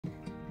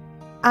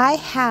I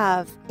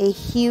have a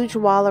huge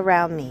wall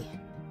around me.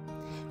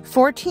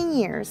 14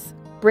 years,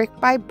 brick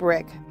by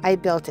brick, I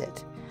built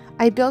it.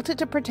 I built it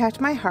to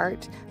protect my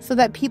heart so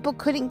that people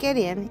couldn't get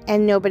in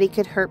and nobody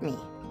could hurt me.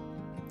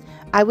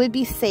 I would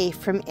be safe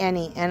from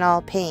any and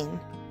all pain.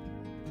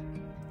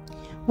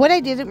 What I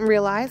didn't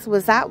realize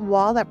was that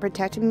wall that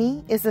protected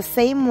me is the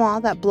same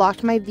wall that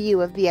blocked my view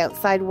of the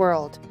outside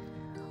world.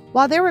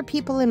 While there were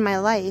people in my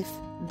life,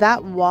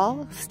 that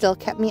wall still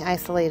kept me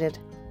isolated.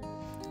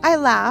 I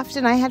laughed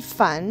and I had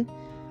fun.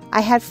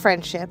 I had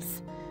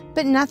friendships,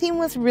 but nothing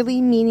was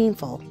really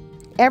meaningful.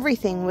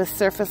 Everything was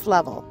surface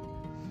level.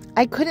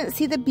 I couldn't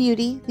see the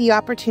beauty, the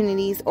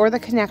opportunities, or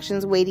the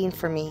connections waiting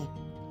for me.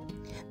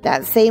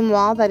 That same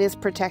wall that is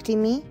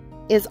protecting me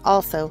is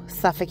also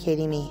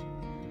suffocating me.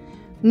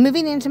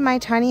 Moving into my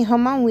tiny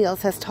home on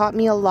wheels has taught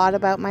me a lot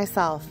about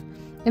myself,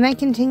 and I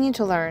continue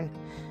to learn.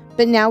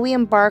 But now we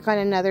embark on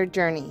another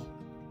journey.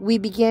 We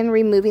begin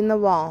removing the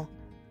wall,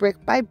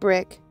 brick by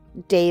brick,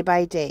 day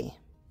by day.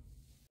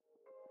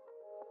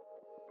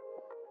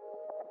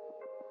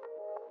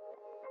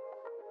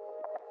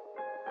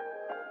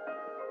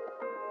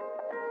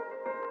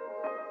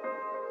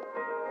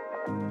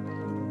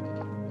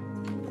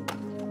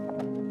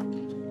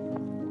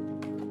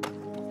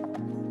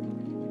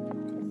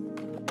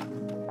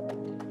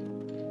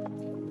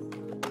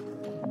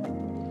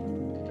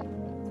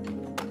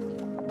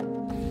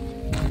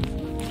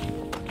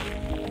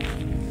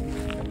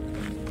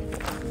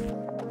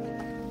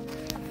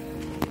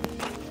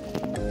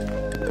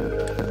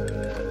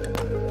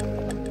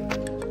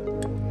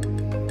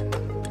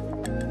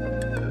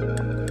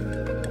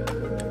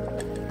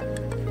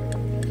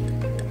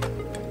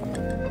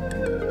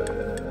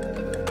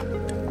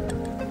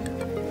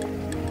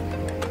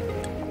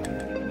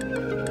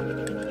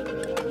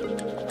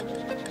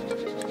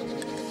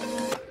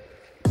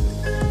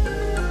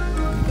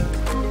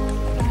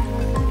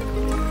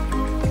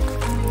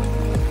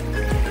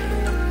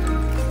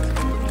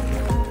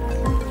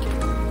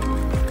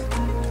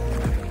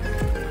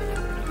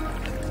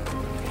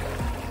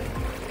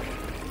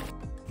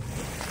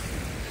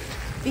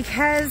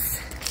 Because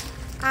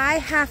I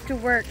have to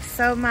work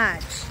so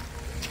much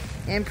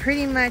and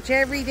pretty much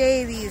every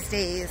day these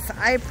days,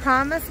 I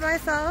promised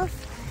myself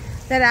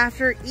that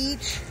after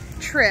each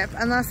trip,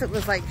 unless it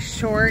was like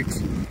short,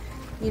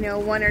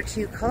 1 or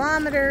 2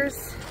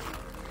 kilometers,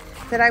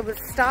 that I would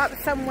stop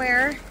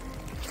somewhere,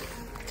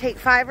 take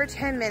 5 or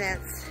 10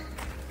 minutes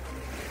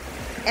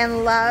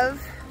and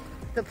love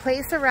the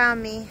place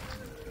around me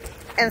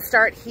and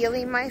start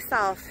healing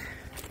myself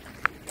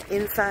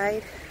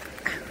inside out.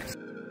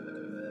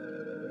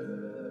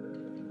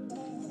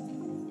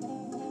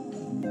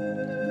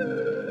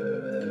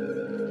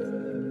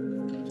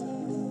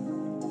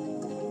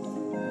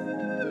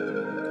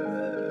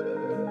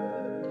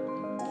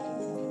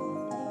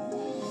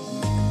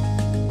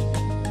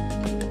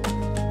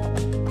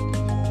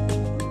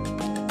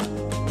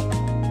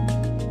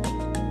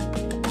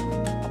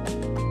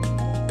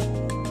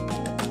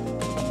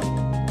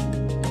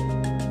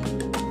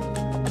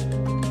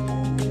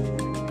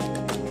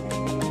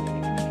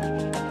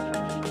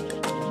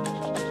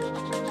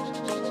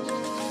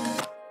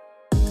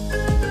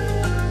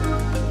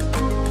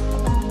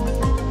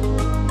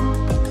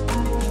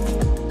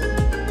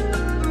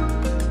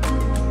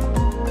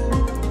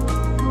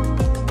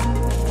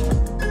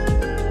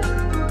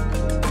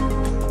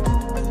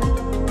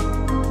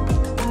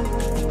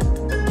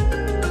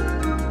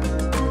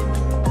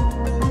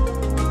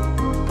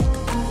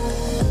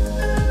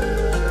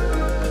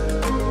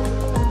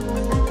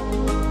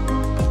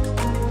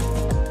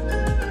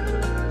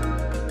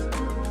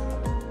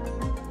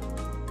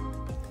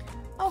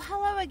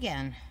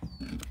 Again.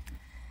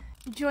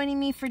 Joining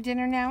me for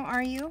dinner now,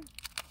 are you?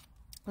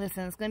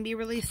 Listen, it's going to be a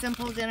really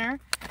simple dinner.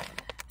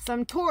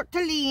 Some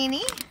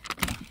tortellini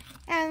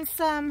and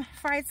some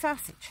fried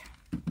sausage.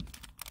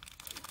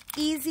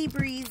 Easy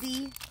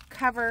breezy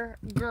cover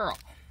girl.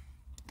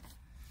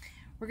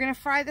 We're going to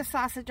fry the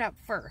sausage up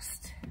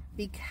first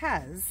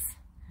because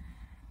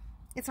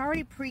it's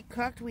already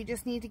pre-cooked. We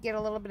just need to get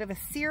a little bit of a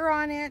sear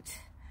on it.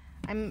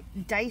 I'm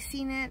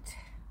dicing it.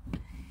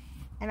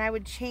 And I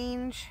would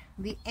change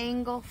the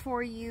angle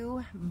for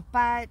you,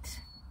 but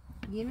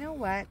you know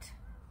what?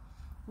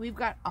 We've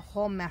got a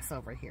whole mess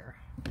over here.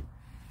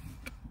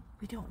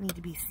 We don't need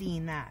to be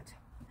seeing that.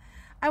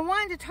 I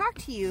wanted to talk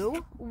to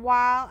you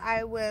while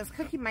I was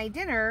cooking my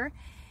dinner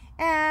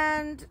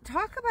and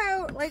talk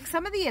about like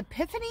some of the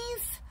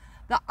epiphanies,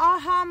 the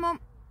aha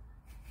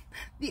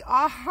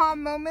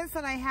moments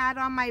that I had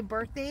on my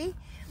birthday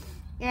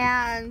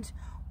and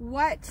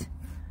what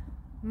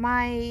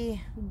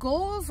my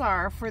goals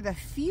are for the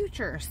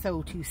future,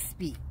 so to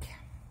speak.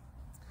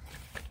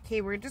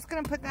 Okay, we're just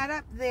going to put that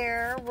up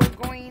there.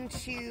 We're going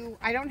to,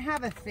 I don't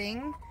have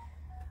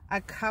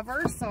a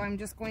cover, so I'm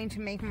just going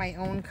to make my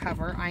own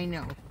cover. I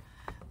know,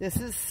 this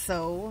is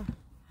so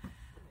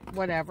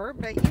whatever,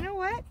 but you know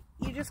what?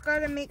 You just got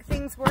to make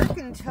things work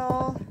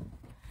until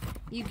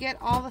you get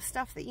all the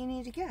stuff that you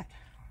need to get.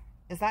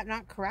 Is that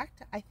not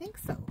correct? I think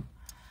so.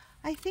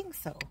 I think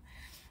so.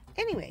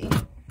 Anyway,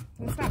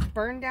 let's not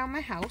burn down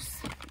my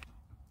house.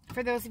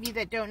 For those of you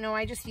that don't know,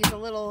 I just use a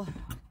little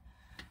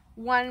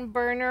 1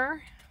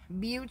 burner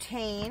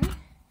butane.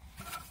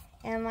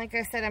 And like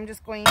I said, I'm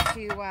just going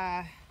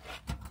to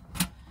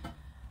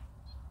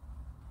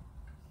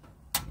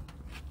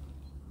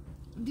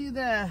do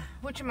the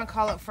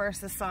whatchamacallit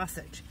first, the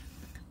sausage.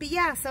 But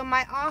yeah, so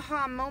my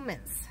aha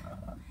moments.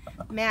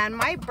 Man,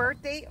 my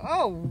birthday,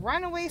 oh,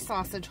 runaway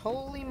sausage,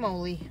 holy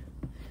moly.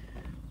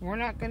 We're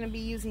not going to be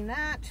using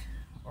that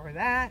or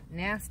that,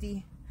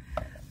 nasty.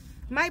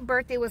 My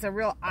birthday was a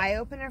real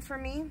eye-opener for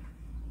me.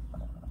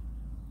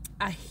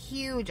 A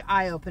huge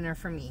eye-opener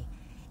for me.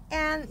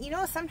 And, you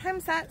know,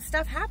 sometimes that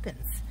stuff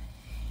happens.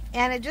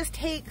 And it just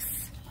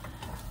takes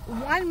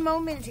one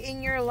moment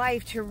in your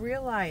life to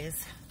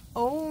realize,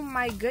 oh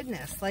my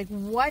goodness, like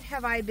what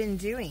have I been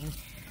doing?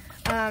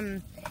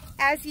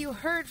 As you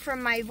heard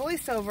from my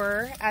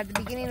voiceover at the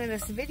beginning of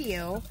this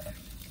video,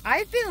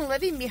 I've been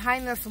living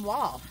behind this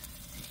wall.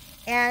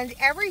 And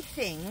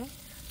everything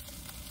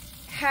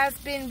has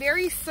been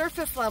very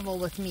surface level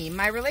with me.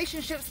 My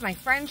relationships, my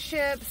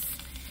friendships,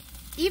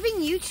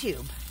 even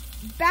YouTube.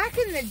 Back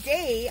in the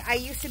day, I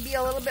used to be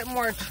a little bit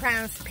more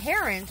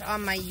transparent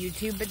on my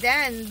YouTube, but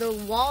then the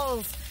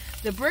walls,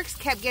 the bricks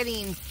kept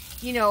getting,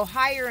 you know,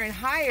 higher and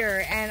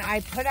higher, and I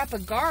put up a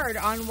guard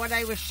on what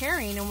I was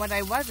sharing and what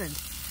I wasn't.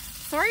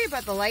 Sorry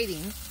about the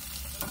lighting.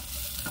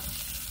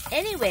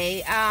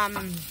 Anyway,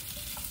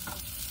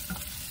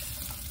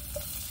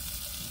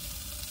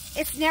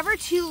 it's never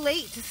too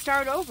late to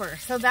start over.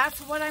 So that's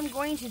what I'm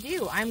going to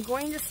do. I'm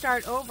going to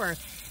start over.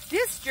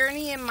 This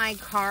journey in my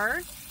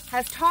car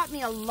has taught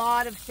me a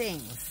lot of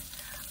things.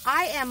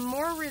 I am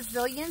more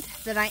resilient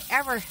than I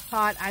ever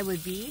thought I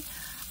would be.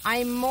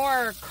 I'm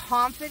more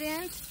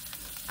confident.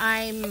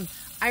 I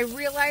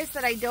realize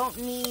that I don't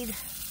need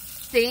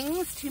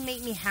things to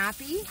make me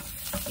happy,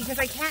 because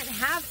I can't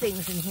have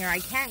things in here. I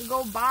can't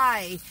go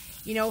buy,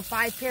 you know,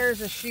 5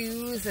 pairs of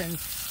shoes and,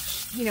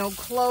 you know,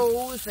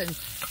 clothes and,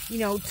 you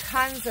know,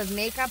 tons of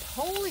makeup.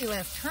 Holy,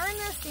 let's turn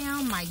this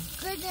down. My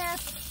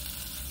goodness.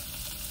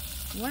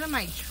 What am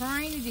I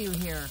trying to do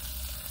here?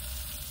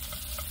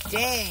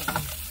 Dang.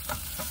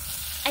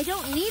 I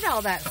don't need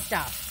all that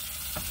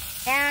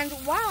stuff. And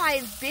while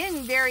I've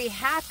been very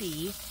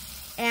happy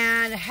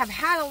and have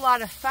had a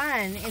lot of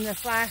fun in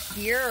this last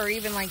year, or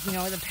even like, you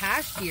know, the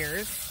past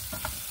years,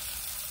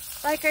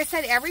 like I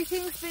said,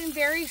 everything's been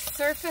very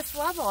surface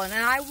level, and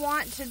I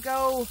want to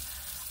go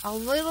a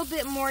little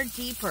bit more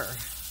deeper.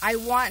 I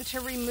want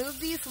to remove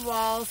these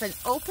walls and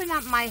open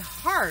up my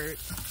heart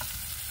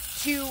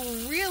to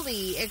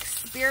really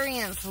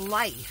experience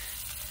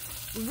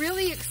life,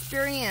 really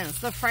experience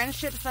the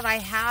friendships that I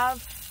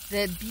have,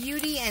 the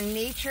beauty and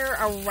nature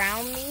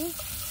around me.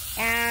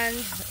 And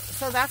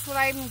so that's what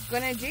I'm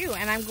going to do.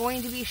 And I'm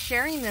going to be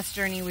sharing this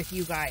journey with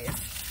you guys.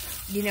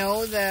 You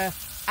know, the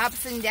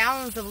ups and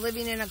downs of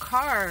living in a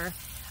car,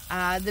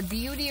 the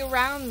beauty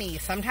around me,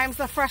 sometimes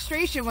the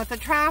frustration with the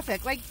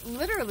traffic, like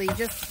literally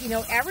just, you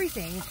know,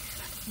 everything.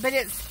 But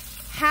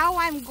it's how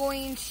I'm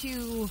going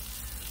to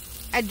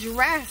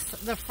address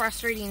the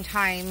frustrating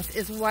times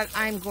is what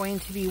I'm going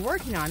to be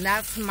working on.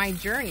 That's my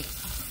journey.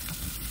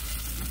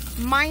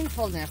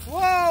 Mindfulness.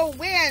 Whoa,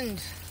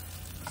 wind.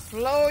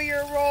 Slow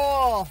your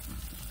roll.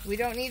 We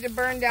don't need to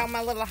burn down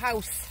my little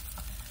house.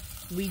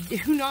 We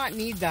do not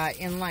need that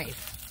in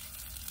life.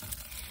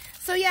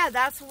 So yeah,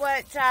 that's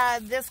what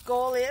this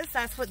goal is.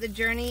 That's what the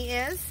journey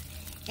is.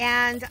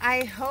 And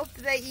I hope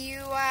that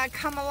you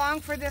come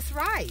along for this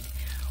ride.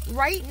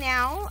 Right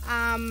now,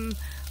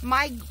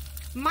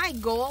 my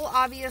goal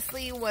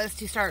obviously was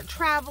to start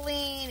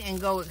traveling and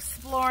go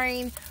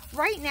exploring.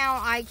 Right now,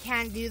 I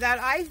can't do that.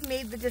 I've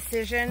made the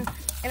decision,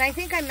 and I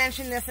think I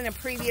mentioned this in a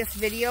previous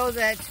video,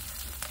 that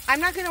I'm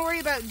not going to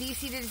worry about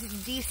DC to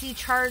DC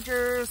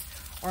chargers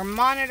or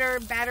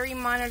battery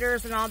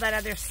monitors and all that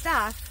other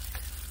stuff,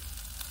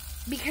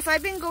 because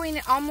I've been going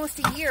almost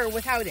a year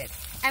without it,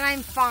 and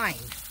I'm fine.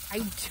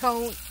 I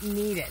don't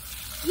need it.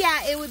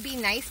 Yeah, it would be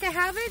nice to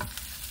have it,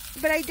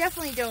 but I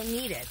definitely don't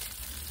need it.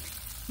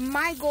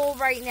 My goal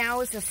right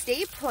now is to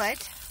stay put.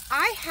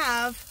 I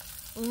have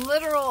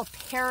literal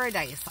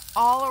paradise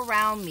all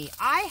around me.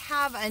 I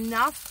have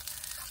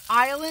enough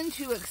island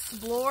to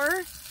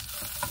explore.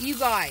 You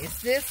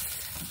guys,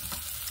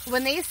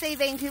 when they say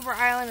Vancouver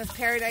Island is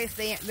paradise,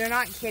 they're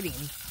not kidding.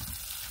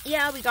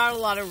 Yeah, we got a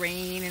lot of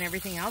rain and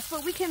everything else,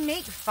 but we can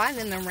make fun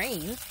in the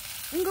rain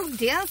and go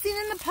dancing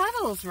in the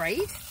puddles, right?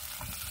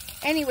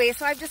 Anyway,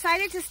 so I've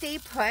decided to stay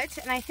put,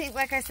 and I think,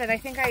 like I said, I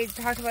think I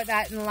talked about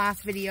that in the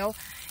last video.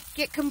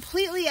 Get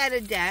completely out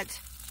of debt,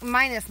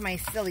 minus my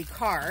silly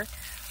car,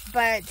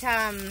 but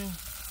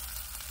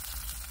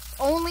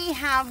only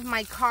have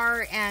my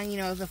car and, you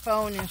know, the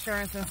phone,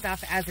 insurance and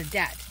stuff as a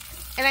debt.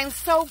 And I'm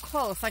so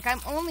close, like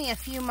I'm only a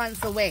few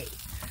months away.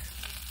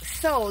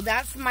 So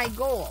that's my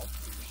goal.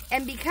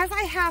 And because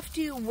I have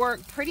to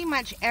work pretty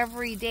much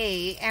every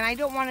day, and I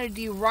don't want to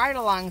do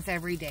ride-alongs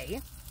every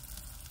day,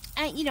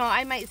 and, you know,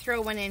 I might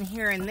throw one in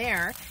here and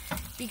there,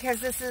 because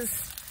this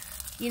is,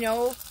 you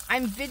know,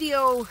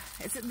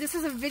 this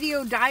is a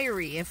video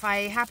diary. If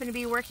I happen to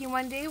be working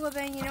one day, well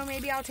then, you know,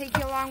 maybe I'll take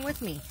you along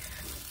with me.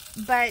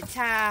 But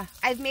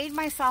I've made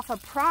myself a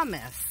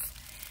promise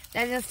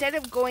that instead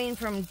of going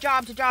from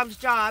job to job to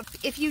job,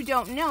 if you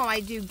don't know, I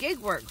do gig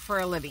work for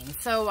a living.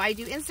 So I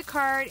do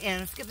Instacart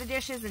and Skip the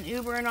Dishes and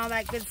Uber and all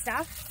that good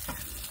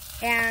stuff.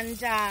 And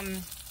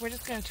we're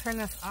just going to turn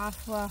this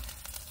off. Well,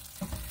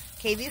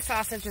 okay, these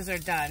sausages are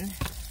done.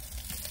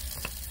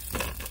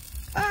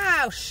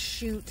 Oh,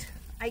 shoot.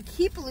 I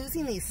keep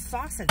losing these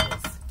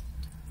sausages.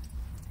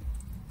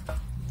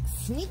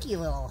 Sneaky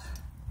little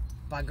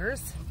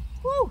buggers.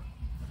 Woo!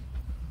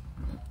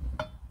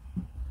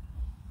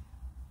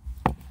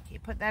 Okay,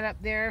 put that up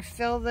there.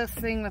 Fill this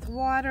thing with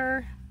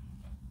water.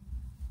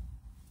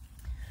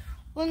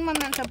 Un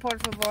momento, por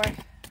favor.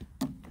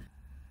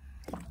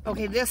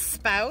 Okay, this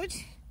spout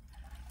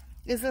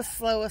is the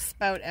slowest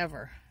spout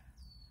ever.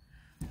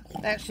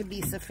 That should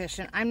be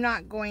sufficient. I'm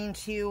not going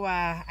to,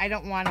 I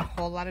don't want a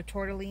whole lot of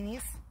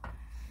tortellinis.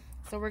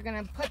 So we're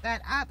going to put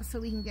that up so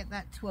we can get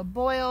that to a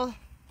boil.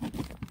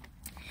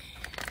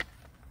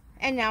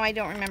 And now I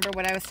don't remember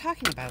what I was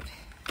talking about.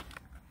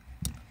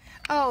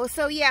 Oh,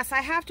 so yes,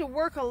 I have to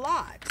work a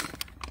lot.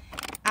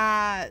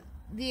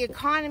 The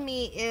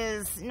economy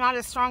is not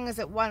as strong as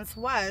it once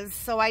was,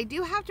 so I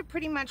do have to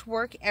pretty much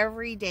work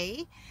every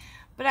day.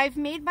 But I've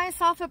made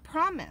myself a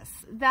promise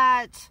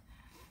that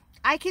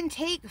I can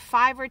take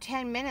 5 or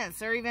 10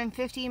 minutes or even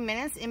 15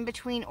 minutes in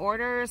between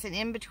orders and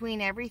in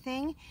between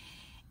everything.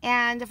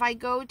 And if I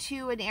go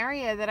to an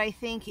area that I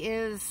think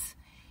is,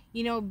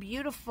 you know,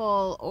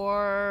 beautiful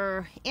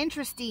or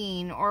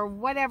interesting or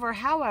whatever,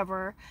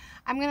 however,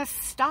 I'm going to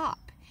stop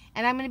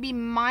and I'm going to be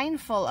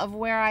mindful of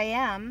where I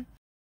am.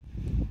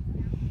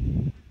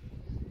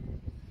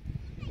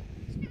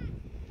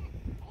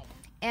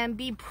 And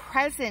be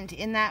present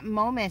in that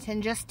moment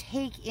and just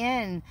take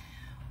in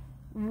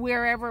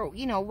wherever,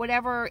 you know,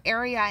 whatever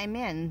area I'm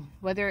in,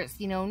 whether it's,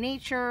 you know,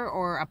 nature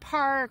or a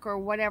park or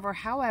whatever,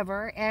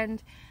 however,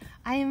 and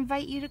I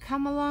invite you to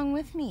come along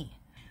with me.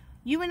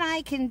 You and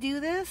I can do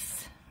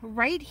this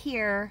right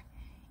here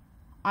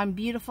on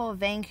beautiful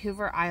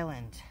Vancouver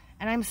Island.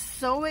 And I'm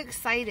so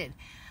excited.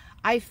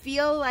 I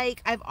feel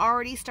like I've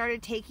already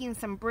started taking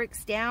some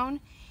bricks down,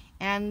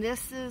 and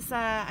this is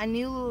a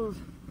new,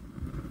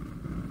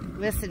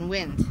 listen,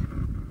 wind.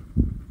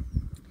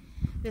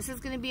 This is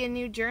going to be a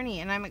new journey,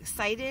 and I'm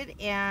excited,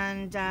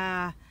 and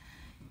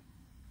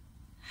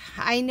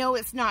I know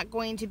it's not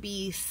going to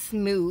be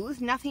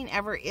smooth. Nothing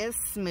ever is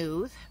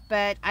smooth,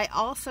 but I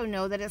also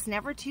know that it's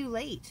never too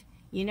late.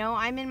 You know,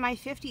 I'm in my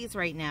 50s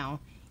right now,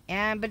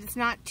 but it's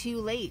not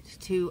too late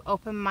to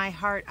open my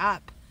heart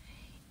up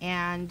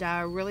and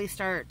really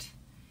start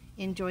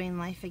enjoying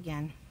life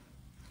again.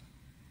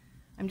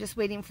 I'm just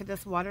waiting for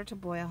this water to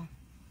boil,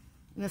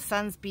 and the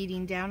sun's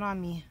beating down on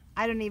me.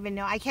 I don't even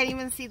know. I can't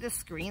even see the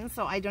screen,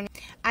 so I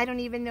don't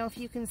even know if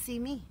you can see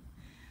me.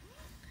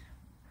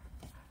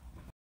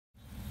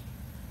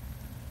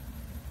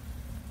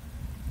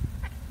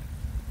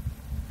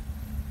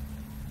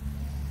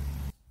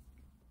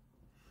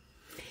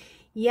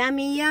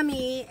 Yummy,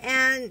 yummy.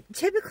 And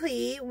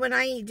typically when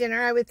I eat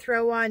dinner, I would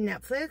throw on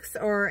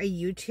Netflix or a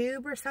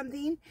YouTube or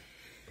something.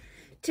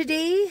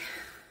 Today,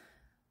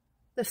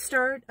 the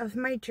start of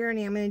my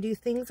journey, I'm going to do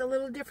things a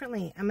little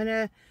differently. I'm going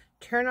to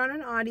turn on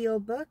an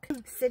audiobook,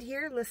 sit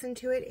here, listen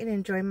to it, and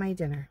enjoy my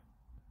dinner.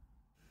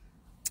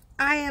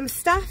 I am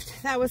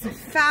stuffed. That was a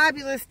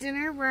fabulous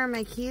dinner. Where are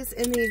my keys?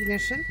 In the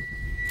ignition.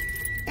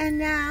 And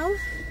now,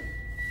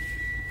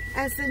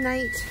 as the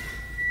night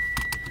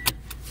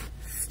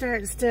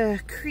starts to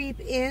creep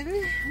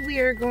in, we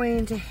are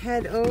going to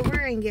head over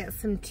and get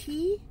some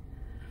tea.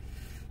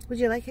 Would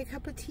you like a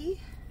cup of tea?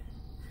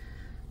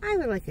 I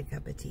would like a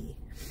cup of tea.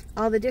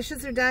 All the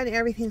dishes are done,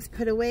 everything's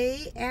put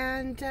away,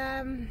 and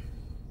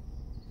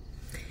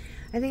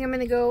I think I'm going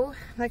to go,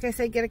 like I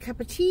said, get a cup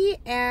of tea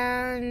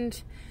and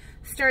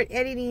start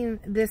editing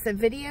this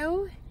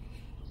video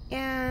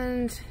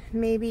and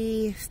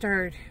maybe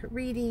start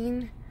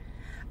reading.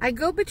 I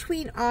go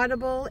between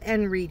Audible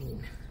and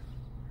reading.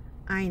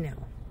 I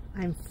know.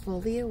 I'm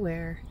fully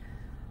aware.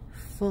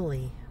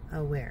 Fully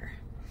aware.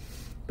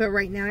 But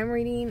right now I'm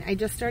reading. I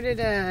just started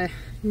a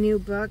new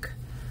book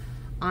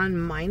on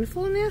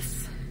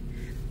mindfulness,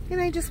 and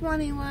I just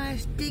want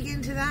to dig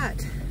into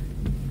that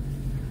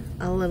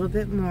a little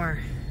bit more.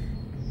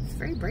 It's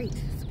very bright.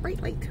 It's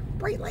bright light,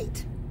 bright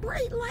light,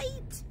 bright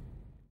light.